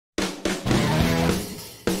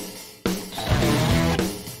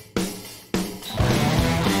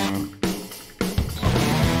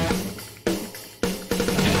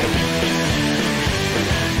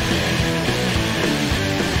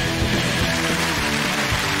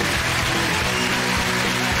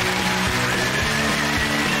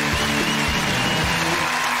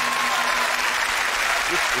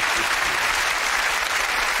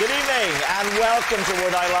And welcome to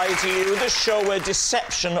Would I Lie to You, the show where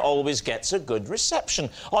deception always gets a good reception.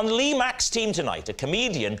 On Lee Mack's team tonight, a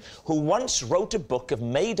comedian who once wrote a book of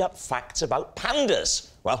made-up facts about pandas.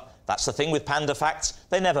 Well, that's the thing with panda facts,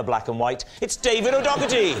 they're never black and white. It's David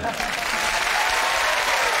O'Doherty. A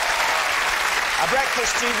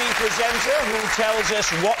breakfast TV presenter who tells us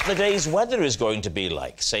what the day's weather is going to be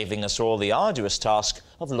like, saving us all the arduous task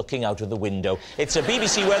of looking out of the window. It's a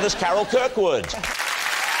BBC Weather's Carol Kirkwood.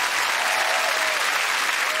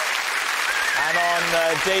 And on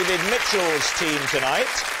David Mitchell's team tonight,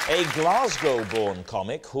 a Glasgow-born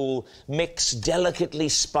comic who'll mix delicately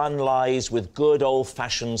spun lies with good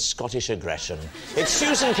old-fashioned Scottish aggression. It's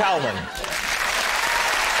Susan Calman.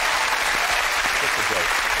 Just a joke.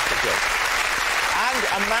 Just a joke. And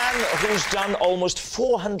a man who's done almost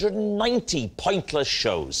 490 pointless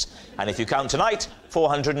shows. And if you count tonight,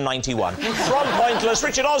 491. From Pointless,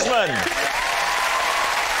 Richard Osman. Yeah.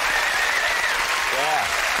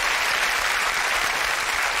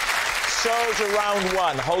 So to round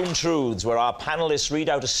one, Home Truths, where our panellists read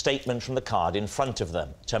out a statement from the card in front of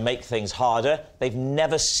them. To make things harder, they've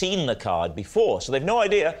never seen the card before, so they've no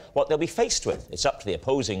idea what they'll be faced with. It's up to the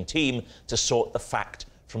opposing team to sort the fact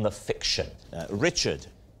from the fiction. Richard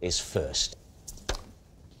is first.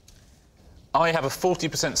 I have a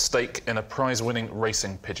 40% stake in a prize-winning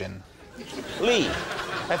racing pigeon. Lee.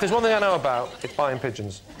 If there's one thing I know about, it's buying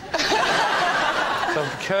pigeons. So be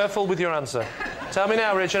careful with your answer. Tell me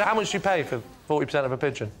now, Richard, how much do you pay for 40% of a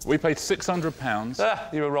pigeon? We paid £600. Ah,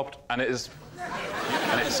 you were robbed. And it's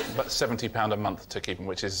about £70 a month to keep them,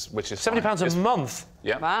 which is £70 a month?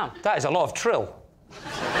 Yeah. Wow. That is a lot of trill.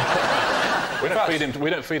 We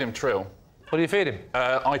don't feed him trill. What do you feed him?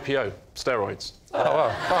 IPO, steroids. Oh,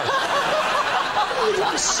 well, fine.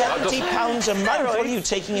 £70 a month? What are you,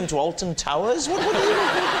 taking him to Alton Towers? What are you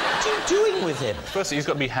doing with him? Firstly, he's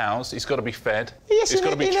got to be housed, he's got to be fed, Yes, he's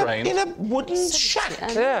got to be trained. In a wooden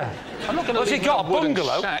shack. Yeah. I'm not going to leave him in a wooden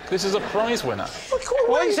shack. This is a prize winner.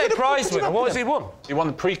 Why do you say prize winner? What has he won? He won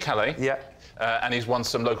the Prix-Calais. Yeah. And he's won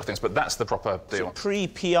some local things, but that's the proper deal.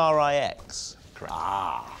 Pre-PRIX. Correct.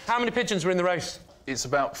 Ah. How many pigeons were in the race? It's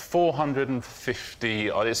about 450.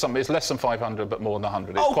 It's less than 500, but more than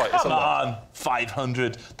 100. It's Come on,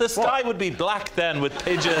 500. The sky would be black then with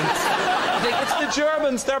pigeons. It's the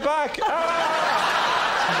Germans, they're back.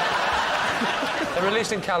 They're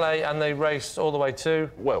released in Calais and they race all the way to...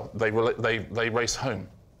 Well, they race home.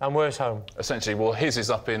 And where's home? Essentially, well, his is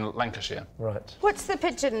up in Lancashire. Right. What's the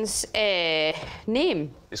pigeon's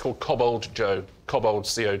name? It's called Cobbold Joe. Cobbold,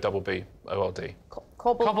 C-O-B-B-O-L-D.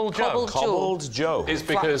 Cobbled Joe. Cobbled Joe. It's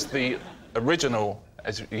because the original...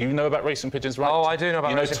 You know about racing pigeons, right? Oh, I do know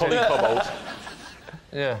about racing pigeons. You know Toddy Cobbold?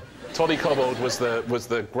 Yeah. Toddy Cobbold was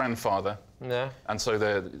the grandfather. Yeah. And so,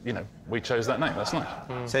 we chose that name. That's nice.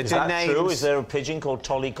 So is that true? Is there a pigeon called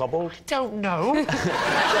Tolly Cobbold? Don't know. You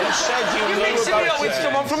said you knew mixing about me up with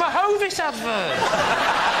someone from a Hovis advert.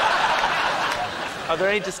 Are there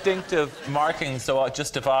any distinctive markings? So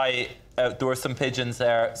just if there were some pigeons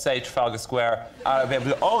there, say Trafalgar Square, I'd be able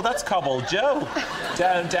to go, oh, that's Cobbled Joe,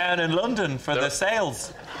 down in London for the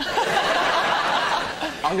sales.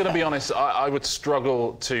 I'm going to be honest, I would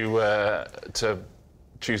struggle to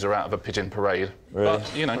choose her out of a pigeon parade. Really?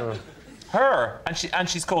 But, Her, and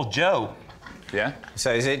she's called Joe. Yeah.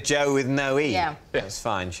 So is it Joe with no E? Yeah. That's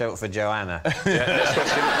fine. Show it for Joanna. Yeah, next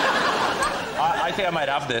question. I think I might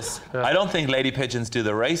have this. Yeah. I don't think lady pigeons do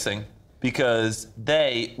the racing because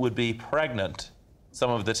they would be pregnant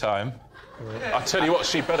some of the time. I tell you what,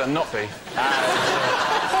 she better not be. It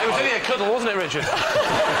was only a cuddle, wasn't it, Richard?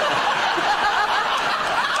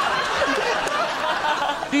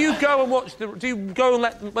 Do you go and watch do you go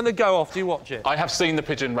and when they go off, do you watch it? I have seen the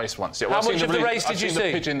pigeon race once. Yeah, How much of the race did you see? I've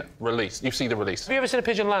seen the pigeon release. You see the release. Have you ever seen a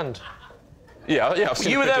pigeon land? Yeah, I've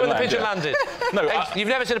seen You were there when the pigeon land. landed? No, you've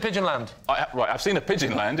never seen a pigeon land? Right, I've seen a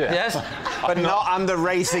pigeon land, yeah. Yes? But not under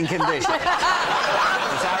racing conditions. Is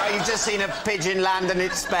that right? You've just seen a pigeon land in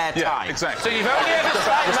its spare time? Yeah, exactly. So you've only ever seen...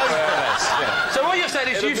 So what you're saying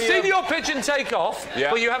is you've seen your pigeon take off,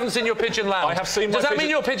 but you haven't seen your pigeon land. I have seen Does that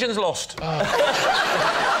mean your pigeon's lost? I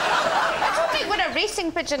don't think when a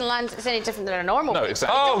racing pigeon lands, it's any different than a normal pigeon.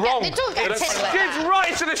 Exactly. Oh, wrong. They don't get tipped like Skids that.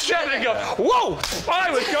 right into the shed and go, whoa!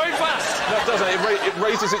 I was going fast! No, it doesn't. It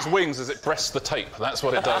raises its wings as it breasts the tape. That's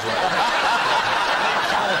what it does.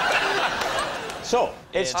 So,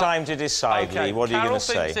 it's time to decide, Lee. What are you going to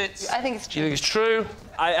say? I think it's Do you true. think it's true?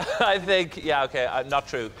 I think, yeah, OK, not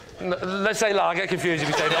true. Let's say lie. I get confused if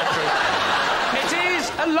you say not true. It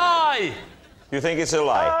is a lie! You think it's a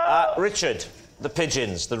lie? Richard, the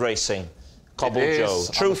pigeons, the racing, Cobbled Joe.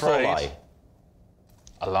 Truth or lie?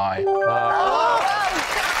 A lie.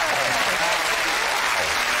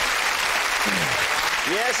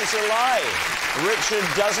 Yes, it's a lie. Richard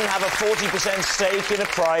doesn't have a 40% stake in a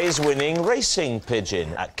prize-winning racing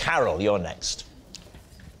pigeon. Carol, you're next.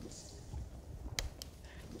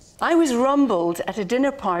 I was rumbled at a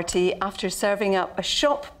dinner party after serving up a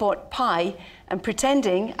shop-bought pie and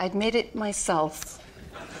pretending I'd made it myself.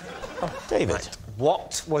 Oh, David. Right.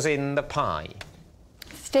 What was in the pie?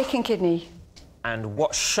 Steak and kidney. And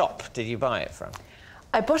what shop did you buy it from?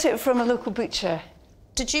 I bought it from a local butcher.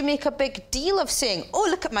 Did you make a big deal of saying, oh,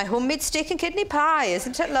 look at my homemade steak and kidney pie,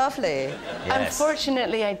 isn't it lovely? Yes.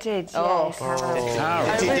 Unfortunately, I did, yes.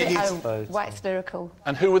 I waxed lyrical.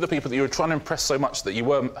 And who were the people that you were trying to impress so much that you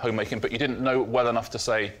were homemaking, but you didn't know well enough to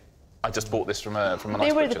say, I just bought this from a nice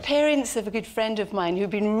They were butcher's? the parents of a good friend of mine who'd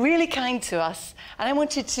been really kind to us, and I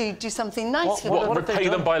wanted to do something nice for them. What repay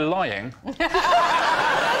them by lying?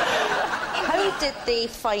 How did they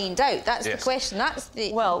find out? That's the question. That's the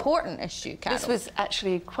important issue, Carol. This was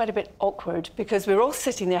actually quite a bit awkward because we were all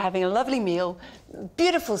sitting there having a lovely meal,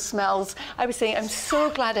 beautiful smells. I was saying, I'm so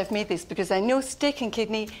glad I've made this because I know steak and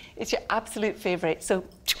kidney is your absolute favourite. So,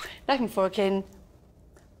 knife and fork in.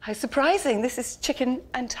 How surprising, this is chicken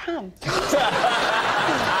and ham.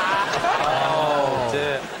 Oh,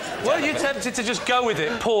 dear. Weren't you tempted to just go with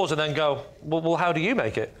it, pause and then go, well how do you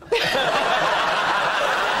make it?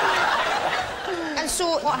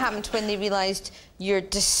 So what happened when they realised your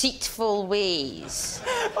deceitful ways?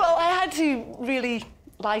 Well, I had to really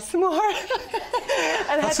lie some more. And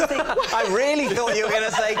I had to think... I really thought you were going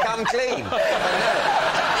to say come clean.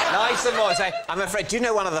 Lie some more. Say, I'm afraid, do you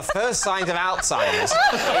know one of the first signs of Alzheimer's is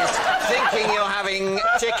thinking you're having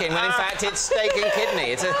chicken when in fact it's steak and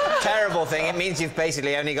kidney. It's a terrible thing. It means you've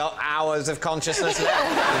basically only got hours of consciousness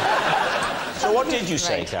left. So what did you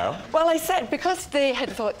say, Carol? Well, I said, because they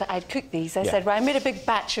had thought that I'd cooked these, I said, well, I made a big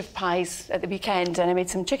batch of pies at the weekend, and I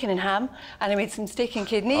made some chicken and ham, and I made some steak and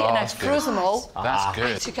kidney, and I froze them all. That's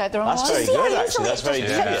good. I took out the wrong ones. That's very good, actually. That's very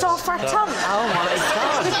good. Tipped off our tongue. Oh, my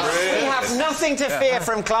God. We have nothing to fear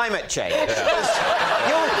from climate change.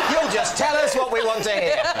 You'll just tell us what we want to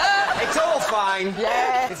hear. It's all fine.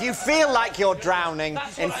 Yeah. If you feel like you're drowning,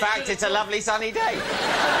 in fact, it's a lovely sunny day.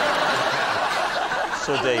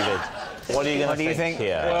 So, David, what are you going to think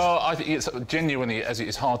here? Well, I think it's genuinely, as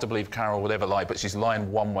it's hard to believe Carol would ever lie, but she's lying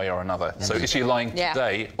one way or another. So is she lying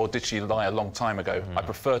today, or did she lie a long time ago? I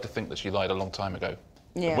prefer to think that she lied a long time ago.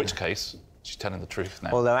 In which case, she's telling the truth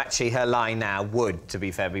now. Although, actually, her lie now would, to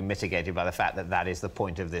be fair, be mitigated by the fact that that is the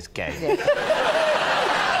point of this game.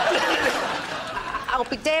 I'll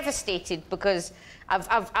be devastated because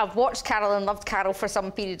I've watched Carol and loved Carol for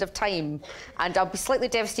some period of time, and I'll be slightly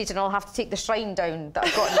devastated and I'll have to take the shrine down that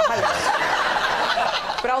I've got in the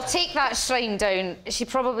house. But I'll take that shrine down. She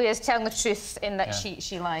probably is telling the truth in that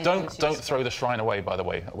she lied. Don't throw the shrine away, by the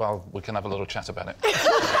way. Well, we can have a little chat about it.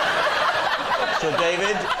 So,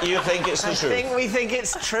 David, you think it's the truth? I think we think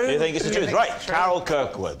it's true. You think it's the truth? Right, Carol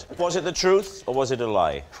Kirkwood. Was it the truth or was it a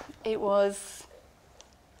lie? It was...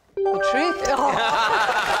 the truth. Oh.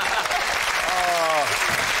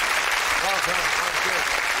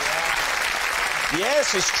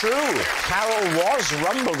 Yes, it's true. Carol was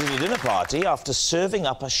rumbled at a dinner party after serving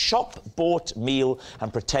up a shop-bought meal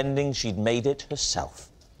and pretending she'd made it herself.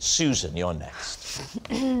 Susan, you're next.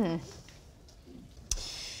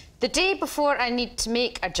 The day before I need to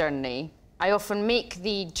make a journey, I often make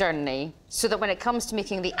the journey so that when it comes to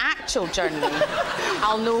making the actual journey,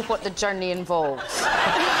 I'll know what the journey involves.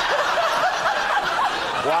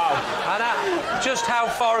 Wow. And just how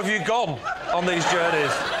far have you gone on these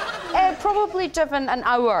journeys? Probably driven an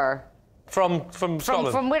hour. From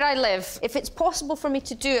Scotland? From where I live. If it's possible for me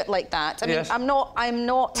to do it like that, I mean, I'm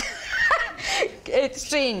not... It's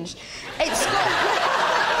strange.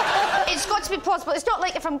 It's got to be possible. It's not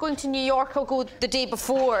like if I'm going to New York, I'll go the day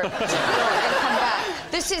before and come back.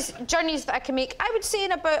 This is journeys that I can make, I would say,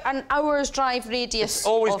 in about an hour's drive radius.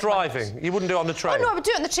 Always driving? You wouldn't do it on the train? Oh, no, I would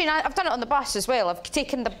do it on the train. I've done it on the bus as well. I've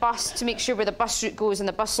taken the bus to make sure where the bus route goes and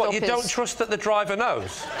the bus stop is. What, you don't trust that the driver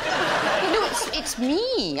knows? No, it's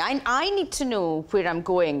me. I need to know where I'm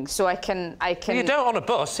going so I can... You don't on a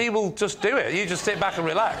bus. He will just do it. You just sit back and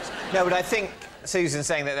relax. No, but I think Susan's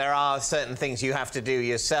saying that there are certain things you have to do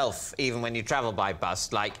yourself, even when you travel by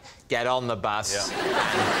bus, like get on the bus,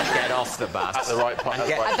 get off the bus. At the right point.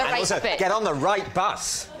 And also, get on the right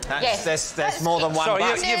bus. There's more than one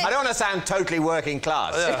bus. I don't want to sound totally working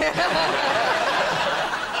class.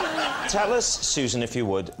 Tell us, Susan, if you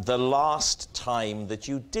would, the last time that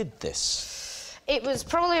you did this. It was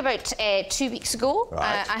probably about 2 weeks ago.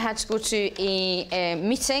 Right. I had to go to a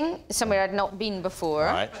meeting somewhere I'd not been before.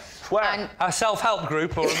 Right. Where? A self-help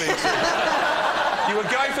group or a meeting? You were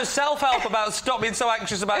going for self-help about stop being so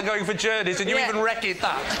anxious about going for journeys, and you even wrecked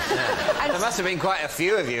that. Yeah. There must have been quite a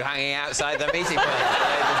few of you hanging outside the meeting place the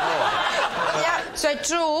day before. Yeah, so I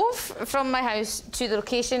drove from my house to the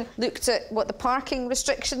location, looked at what the parking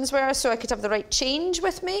restrictions were so I could have the right change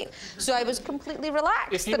with me. So I was completely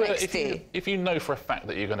relaxed the next day. If you know for a fact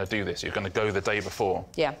that you're going to do this, you're going to go the day before.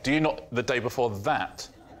 Yeah. Do you not, the day before that,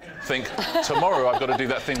 think, tomorrow I've got to do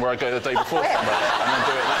that thing where I go the day before somewhere and then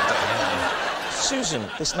do it that day? Susan,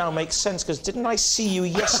 this now makes sense, because didn't I see you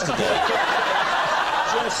yesterday?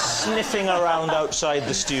 Just sniffing around outside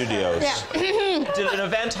the studios. Yeah. Did an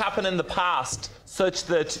event happen in the past such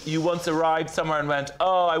that you once arrived somewhere and went,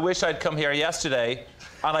 oh, I wish I'd come here yesterday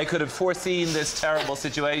and I could have foreseen this terrible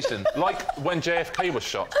situation? Like when JFK was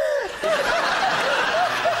shot.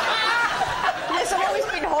 Yes, I've always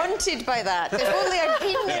been haunted by that. If only I'd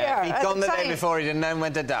been there. He'd gone the day before, he'd have known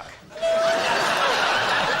when to duck.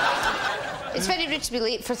 It's very rude to be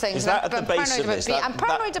late for things. Is that at the base of this? I'm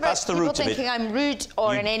paranoid about people thinking I'm rude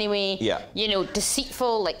or in any way, you know,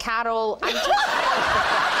 deceitful, like Carol.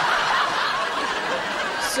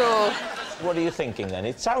 So... What are you thinking, then?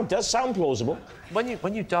 It does sound plausible. When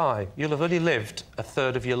you die, you'll have only lived a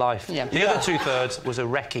third of your life. Yeah. The other two-thirds was a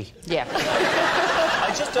recce. Yeah.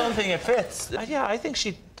 I just don't think it fits. Yeah, I think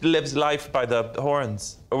she lives life by the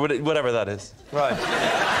horns, or whatever that is. Right.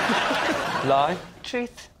 Lie?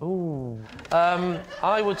 Truth. Ooh.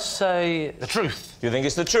 I would say the truth. You think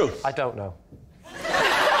it's the truth? I don't know.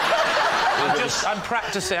 I'm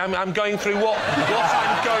practising. I'm going through what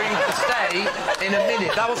I'm going to say in a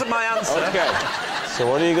minute. That wasn't my answer. OK. So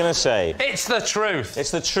what are you going to say? It's the truth.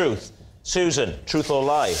 It's the truth. Susan, truth or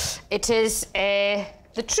lie? It is, the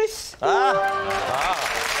truth.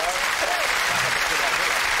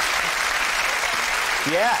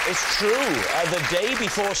 Yeah, it's true. The day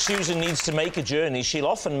before Susan needs to make a journey, she'll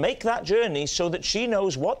often make that journey so that she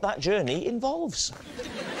knows what that journey involves.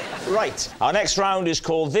 Right. Our next round is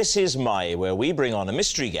called This Is My, where we bring on a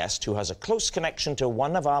mystery guest who has a close connection to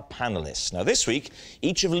one of our panellists. Now, this week,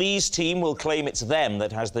 each of Lee's team will claim it's them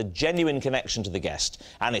that has the genuine connection to the guest,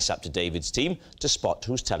 and it's up to David's team to spot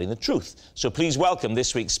who's telling the truth. So please welcome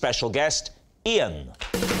this week's special guest, Ian.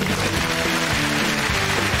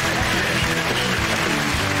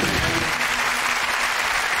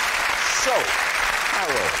 So,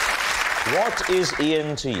 Carol, what is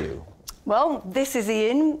Ian to you? Well, this is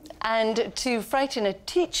Ian, and to frighten a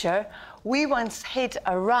teacher, we once hid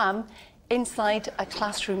a ram inside a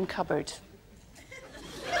classroom cupboard.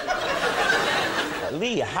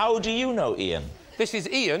 Lee, how do you know Ian? This is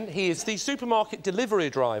Ian. He is the supermarket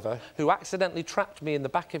delivery driver who accidentally trapped me in the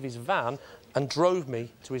back of his van and drove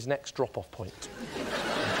me to his next drop-off point.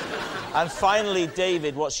 And finally,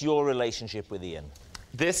 David, what's your relationship with Ian?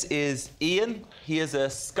 This is Ian. He is a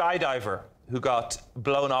skydiver who got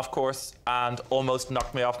blown off course and almost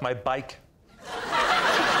knocked me off my bike.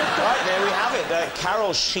 Right, there we have it.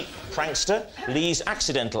 Carol's sheep prankster, Lee's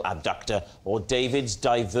accidental abductor, or David's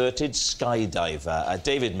diverted skydiver.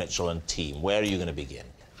 David Mitchell and team, where are you going to begin?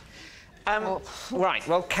 Right,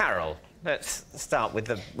 well, Carol, let's start with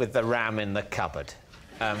the ram in the cupboard.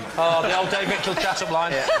 Oh, the old Dave Mitchell chat-up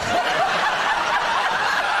line. Yeah.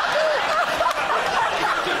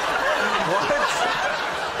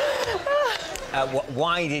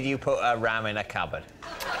 Why did you put a ram in a cupboard?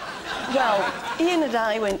 Well, Ian and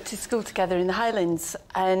I went to school together in the Highlands,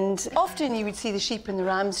 and often you would see the sheep and the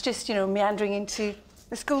rams just, you know, meandering into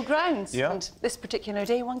the school grounds. Yeah. And this particular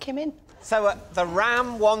day, one came in. So the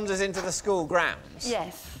ram wanders into the school grounds?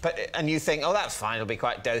 Yes. And you think, oh, that's fine, it'll be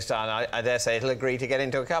quite docile, I dare say it'll agree to get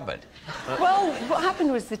into a cupboard. Well, what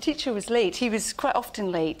happened was the teacher was late. He was quite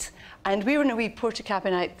often late, and we were in a wee porta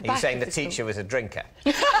cabin out the back. Are you saying the teacher was a drinker?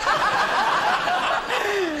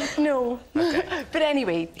 No. Okay. But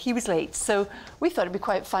anyway, he was late, so we thought it'd be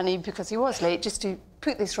quite funny, because he was late, just to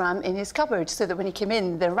put this ram in his cupboard so that when he came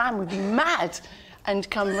in, the ram would be mad and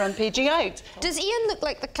come rampaging out. Does Ian look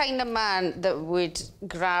like the kind of man that would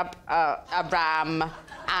grab a ram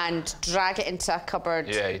and drag it into a cupboard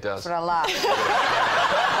he does. for a laugh? He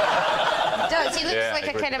does. He looks like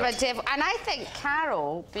a kind of a devil. And I think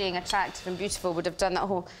Carol, being attractive and beautiful, would have done that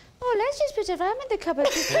whole, oh, let's just put a ram in the cupboard.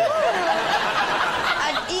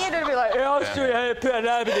 And Ian would be like, I'll show you how to put a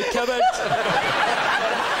ram in the cupboard.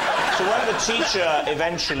 So when the teacher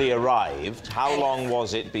eventually arrived, how long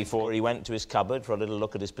was it before he went to his cupboard for a little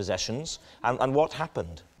look at his possessions? And what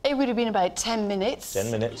happened? It would have been about 10 minutes. 10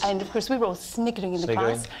 minutes. And, of course, we were all sniggering in the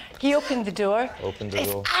class. He opened the door.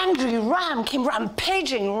 This angry ram came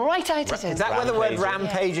rampaging right out at him. Is that where the word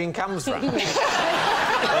rampaging comes from? Well,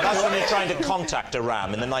 that's when you're trying to contact a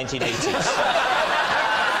ram in the 1980s.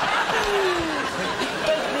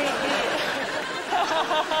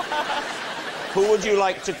 Who would you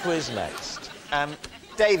like to quiz next?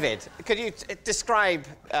 David, could you describe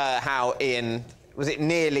how Ian, was it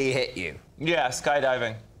nearly hit you? Yeah,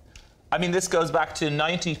 skydiving. I mean, this goes back to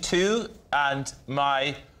 '92, and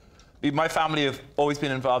my family have always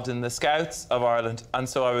been involved in the Scouts of Ireland, and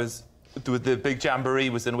so I was, the big jamboree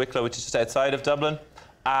was in Wicklow, which is just outside of Dublin,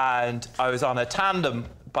 and I was on a tandem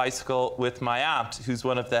bicycle with my aunt, who's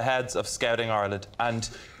one of the heads of Scouting Ireland, and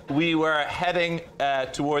we were heading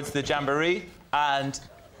towards the jamboree, and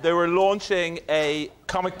they were launching a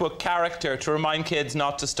comic book character to remind kids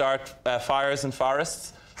not to start fires in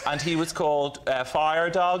forests, and he was called Fire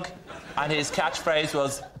Dog, and his catchphrase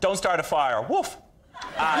was, "Don't start a fire, woof."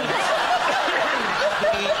 And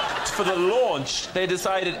for the launch, they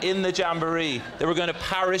decided in the jamboree they were going to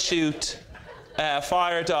parachute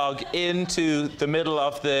Fire Dog into the middle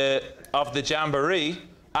of the jamboree,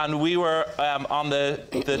 and we were on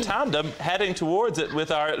the tandem heading towards it with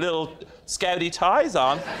our little Scouty ties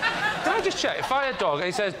on. Can I just check? Fire Dog, and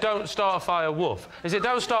he says, "Don't start a fire, woof." Is it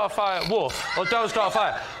 "Don't start a fire, woof," or "Don't start a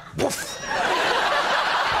fire, woof"?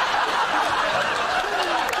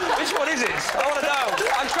 Which one is it? I want to know.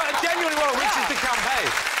 I'm trying to genuinely want to which is the campaign.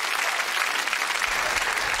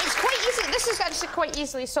 It's quite easy. This is actually quite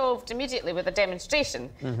easily solved immediately with a demonstration,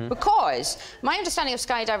 because my understanding of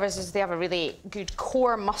skydivers is they have a really good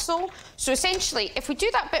core muscle. So essentially, if we do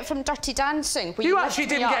that bit from Dirty Dancing, where you actually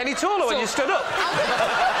didn't get any taller when you stood up.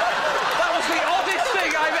 That was the oddest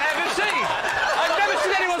thing I've ever seen. I've never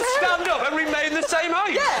seen anyone stand up and remain the same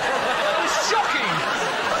height. Yeah. That was shocking.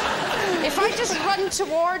 If I just run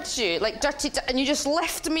towards you, like and you just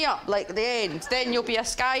lift me up like the end, then you'll be a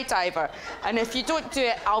skydiver. And if you don't do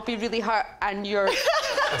it, I'll be really hurt and you're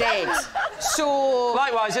dead. So...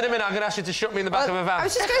 Likewise, in a minute, I'm going to ask you to shut me in the back of a van. I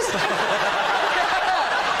was just going to say...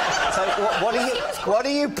 So, what are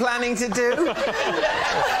you planning to do?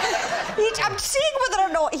 I'm seeing whether or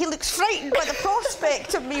not he looks frightened by the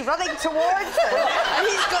prospect of me running towards him, and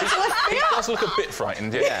he's got to lift me up. He does look a bit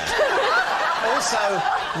frightened, yeah. Also,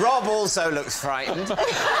 Rob also looks frightened.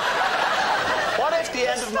 What if the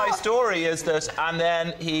end of my story is that, and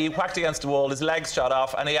then he whacked against a wall, his legs shot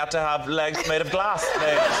off, and he had to have legs made of glass? Is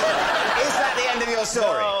that the end of your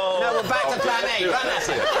story? No, we're back to plan A.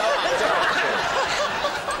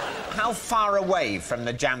 How far away from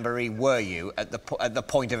the jamboree were you at the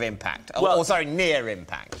point of impact? Well, sorry, near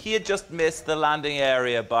impact. He had just missed the landing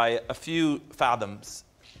area by a few fathoms,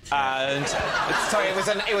 and sorry,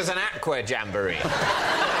 it was an aqua jamboree.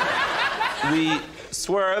 We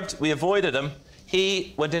swerved, we avoided him.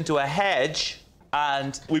 He went into a hedge,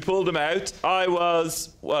 and we pulled him out. I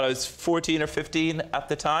was 14 or 15 at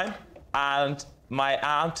the time, and my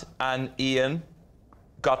aunt and Ian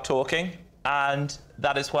got talking, and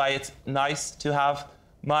that is why it's nice to have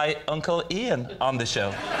my Uncle Ian on the show.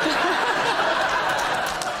 That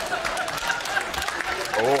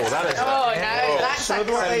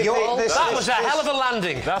was a hell of a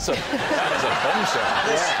landing. That was a bombshell.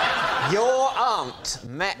 Yeah. Your aunt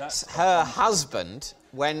met her husband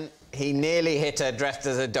when he nearly hit her dressed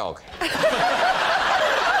as a dog.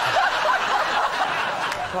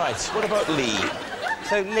 Right, what about Lee?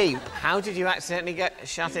 So, Lee, how did you accidentally get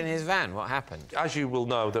shut in his van? What happened? As you will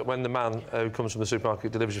know, that when the man who comes from the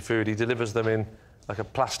supermarket delivers your food, he delivers them in, like, a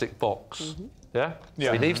plastic box. Yeah?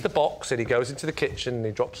 So he leaves the box and he goes into the kitchen and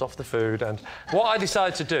he drops off the food, and what I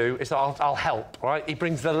decided to do is that I'll help, right? He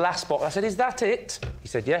brings the last box. I said, "Is that it?" He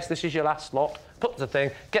said, "Yes, this is your last lot." Puts the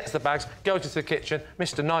thing, gets the bags, goes into the kitchen.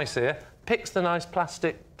 Mr. Nice here picks the nice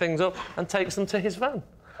plastic things up and takes them to his van.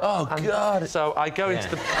 Oh, God. So I go into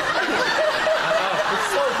the... It's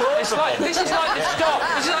so close. This is like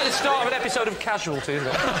the start of an episode of Casualty, isn't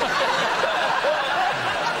it?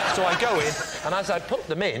 So I go in, and as I put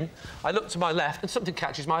them in, I look to my left, and something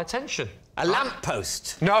catches my attention. A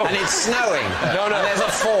lamppost? No. And it's snowing? No. And there's a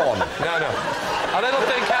fawn? No. A little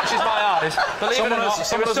thing catches my eyes. Believe it or not,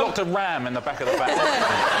 someone has locked a ram in the back of the van.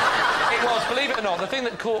 It was, believe it or not, the thing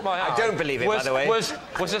that caught my eye... I don't believe it, by the way. ...was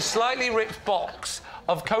a slightly ripped box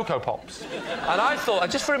of Cocoa Pops. And I thought,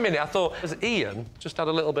 just for a minute, I thought, as Ian just had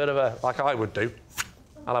a little bit of a... like I would do,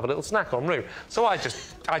 I'll have a little snack en route. So I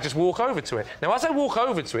just walk over to it. Now, as I walk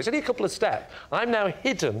over to it, it's only a couple of steps, and I'm now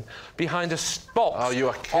hidden behind a box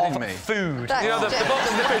of food. You know, the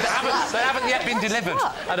boxes of food that haven't yet been delivered.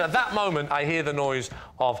 And at that moment, I hear the noise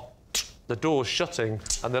of the doors shutting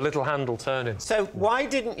and the little handle turning. So why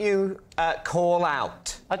didn't you call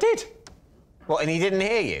out? I did. What, and he didn't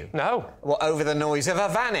hear you? No. What, over the noise of a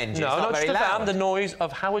van engine? No, not very just a loud. van, the noise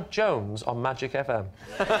of Howard Jones on Magic FM.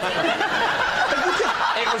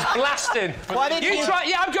 It was blasting. Why didn't you...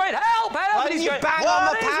 Yeah, I'm going, help! Why didn't you bang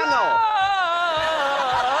on the panel?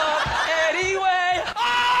 Anyway,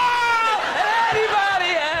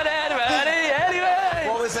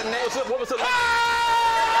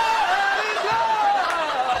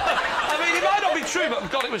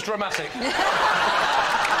 it was dramatic.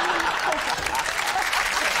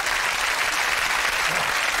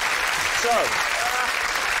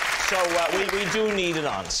 We do need an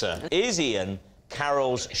answer. Is Ian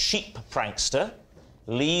Carol's sheep prankster,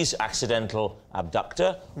 Lee's accidental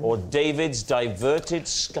abductor, or David's diverted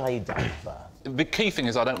skydiver? The key thing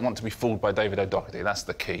is I don't want to be fooled by David O'Doherty. That's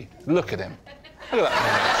the key. Look at him. Look at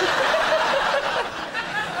that.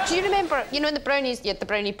 Do you remember, you know, in the brownies, you had the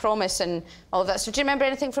brownie promise and all of that. So do you remember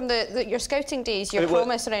anything from your scouting days, your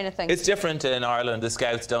promise or anything? It's different in Ireland. The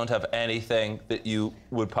Scouts don't have anything that you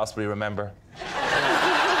would possibly remember.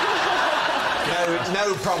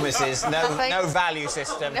 No promises, no value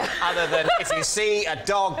system, other than if you see a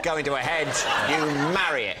dog go into a hedge, you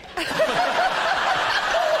marry it.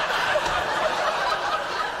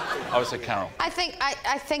 I would say Carol. I think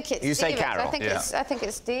it's You say David. Carol? I think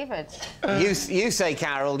it's David. You say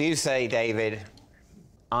Carol, you say David.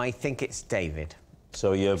 I think it's David.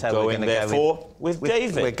 So you're going therefore with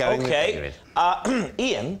David. We're going with David.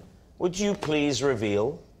 Ian, would you please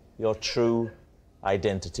reveal your true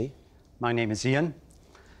identity? My name is Ian.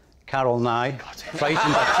 Carol and I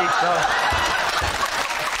frightened the teacher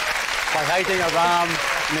by hiding a ram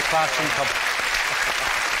in the classroom cupboard.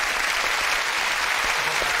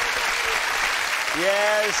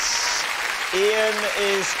 Yes, Ian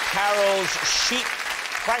is Carol's sheep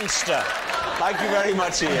prankster. Thank you very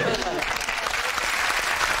much, Ian.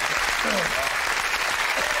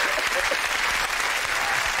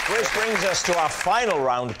 Which brings us to our final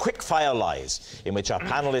round, quick-fire lies, in which our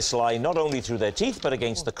panellists lie not only through their teeth, but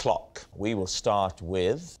against the clock. We will start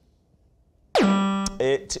with...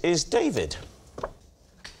 It is David.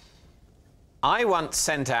 I once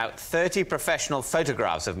sent out 30 professional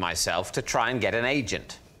photographs of myself to try and get an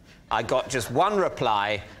agent. I got just one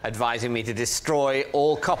reply advising me to destroy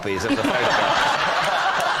all copies of the photographs.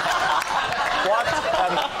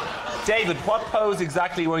 David, what pose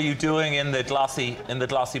exactly were you doing in the glossy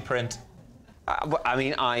print? I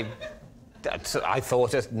mean, I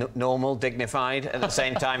thought a normal, dignified, at the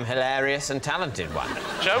same time hilarious and talented one.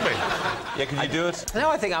 Show me. Yeah, can you do it? No,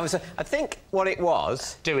 I think what it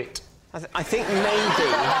was... Do it. I think maybe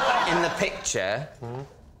in the picture,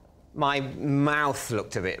 my mouth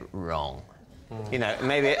looked a bit wrong. You know,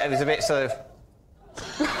 maybe it was a bit sort of...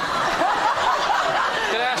 Can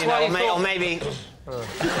I ask why you thought... Or maybe... But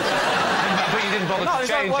you didn't bother to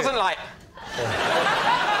change it wasn't like...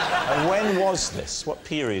 And when was this? What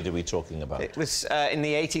period are we talking about? It was in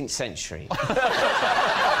the 18th century.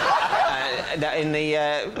 In the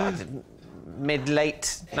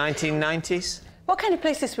mid-late 1990s. What kind of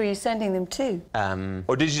places were you sending them to?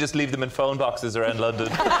 Or did you just leave them in phone boxes around London?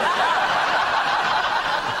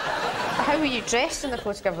 How were you dressed in the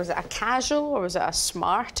photograph? Was it a casual or was it a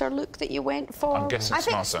smarter look that you went for? I'm guessing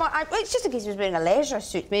smarter. It's just in case he was wearing a leisure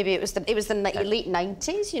suit. Maybe it was the late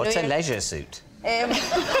 90s. What's a leisure suit?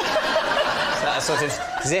 That sort of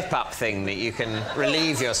zip-up thing that you can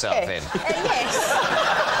relieve yourself in. Yes.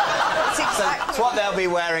 It's what they'll be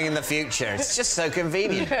wearing in the future. It's just so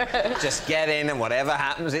convenient. Just get in and whatever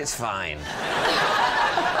happens, it's fine.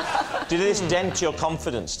 Did this dent your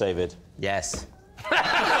confidence, David? Yes.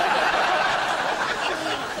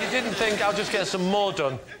 You didn't think I'll just get some more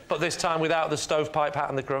done, but this time without the stovepipe hat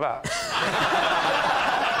and the cravat?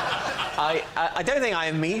 I don't think I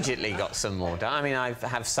immediately got some more done. I mean, I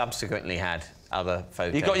have subsequently had other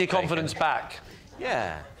photos. You got your confidence back?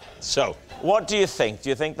 Yeah. So, what do you think? Do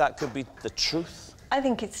you think that could be the truth? I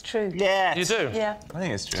think it's true. Yeah. You do? Yeah. I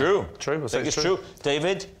think it's true. True. I think it's true.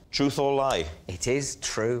 David, truth or lie? It is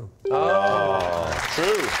true. Oh,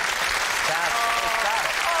 true.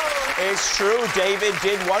 It's true. David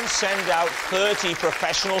did once send out 30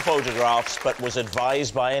 professional photographs, but was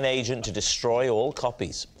advised by an agent to destroy all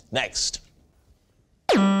copies. Next.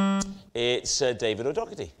 It's David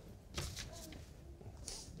O'Doherty.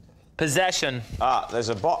 Possession. There's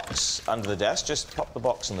a box under the desk. Just pop the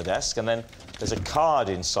box on the desk, and then there's a card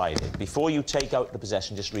inside it. Before you take out the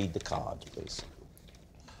possession, just read the card, please.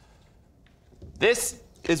 This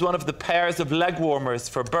is one of the pairs of leg warmers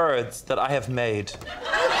for birds that I have made.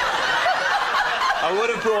 I would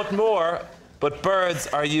have brought more, but birds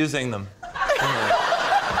are using them.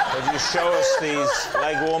 Could you show us these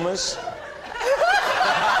leg warmers?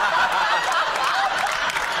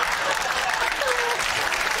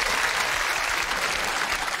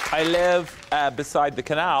 I live beside the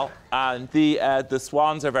canal, and the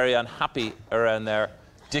swans are very unhappy around there.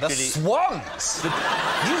 The swans?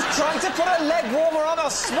 You've tried to put a leg warmer on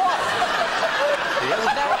a swan? He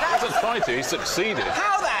hasn't tried to, he succeeded.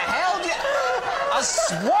 How the hell do you... A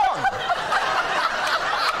swan?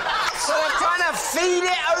 So they're trying to feed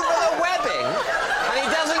it over the webbing, and he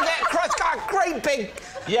doesn't great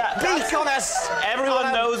big beak on us.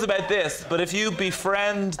 Everyone knows about this, but if you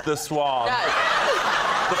befriend the swan,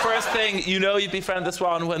 the first thing you befriend the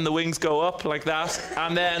swan when the wings go up like that,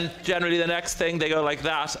 and then generally the next thing they go like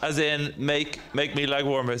that, as in make me leg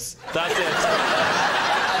warmers. That's it.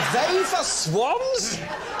 They for swans?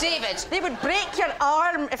 David, they would break your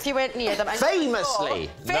arm if you went near them. Famously.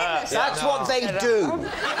 Famously. That's what they do.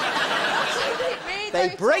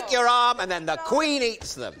 They break your arm and then the Queen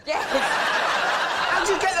eats them. Yeah. How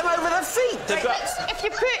do you get them over the feet? Right, if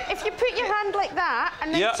you put your hand like that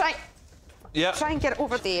and then try and get it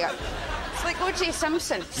over there. It's like O.J.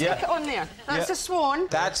 Simpson. Stick it on there. That's a swan.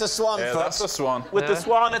 That's a swan, folks. That's a swan. With the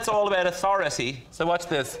swan, it's all about authority. So watch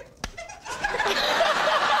this.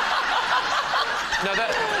 No,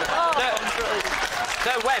 they're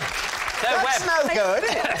webbed. That's no good.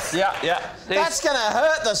 Yeah. That's going to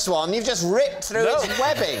hurt the swan. You've just ripped through its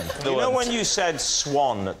webbing. You know when you said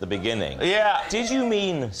swan at the beginning? Yeah. Did you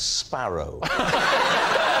mean sparrow?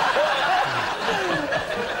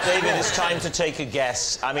 David, it's time to take a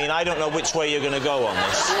guess. I mean, I don't know which way you're going to go on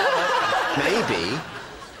this. Maybe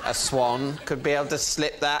a swan could be able to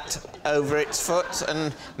slip that over its foot,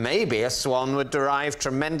 and maybe a swan would derive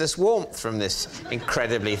tremendous warmth from this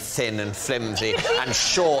incredibly thin and flimsy and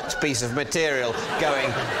short piece of material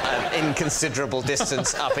going an inconsiderable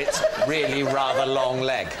distance up its really rather long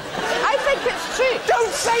leg. I think it's true.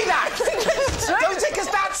 Don't say that! Don't say, because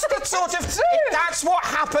that's the sort of... That's what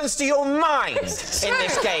happens to your mind in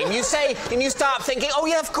this game. You say, and you start thinking, oh,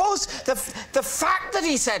 yeah, of course, the fact that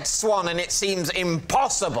he said swan and it seems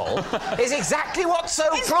impossible is exactly what's so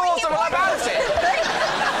plausible about it.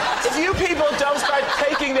 If you people don't start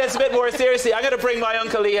taking this a bit more seriously, I'm going to bring my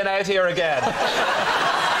Uncle Ian out here again.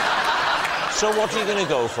 So what are you going to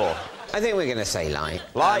go for? I think we're going to say lie.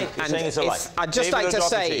 Lie? You're saying it's a lie. I'd just like to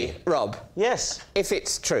say, Rob... Yes? If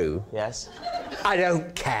it's true... Yes? I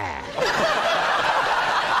don't care.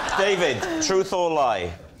 David, truth or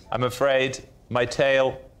lie? I'm afraid my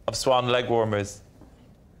tale of swan leg warmers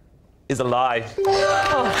is a lie.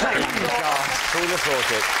 Oh, thank God. Who'd have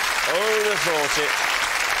thought it? Who'd have thought it?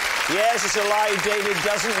 Yes, it's a lie. David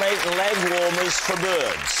doesn't make leg warmers for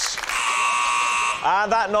birds.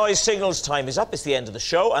 And that noise signals time is up. It's the end of the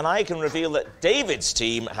show, and I can reveal that David's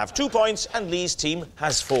team have 2 points and Lee's team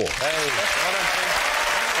has 4.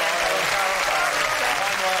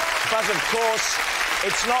 But, of course,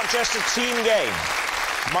 it's not just a team game.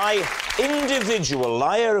 My individual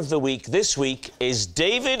liar of the week this week is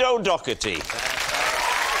David O'Doherty.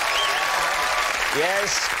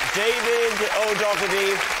 Yes, David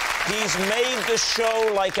O'Doherty. He's made the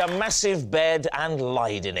show like a massive bed and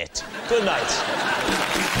lied in it. Good night.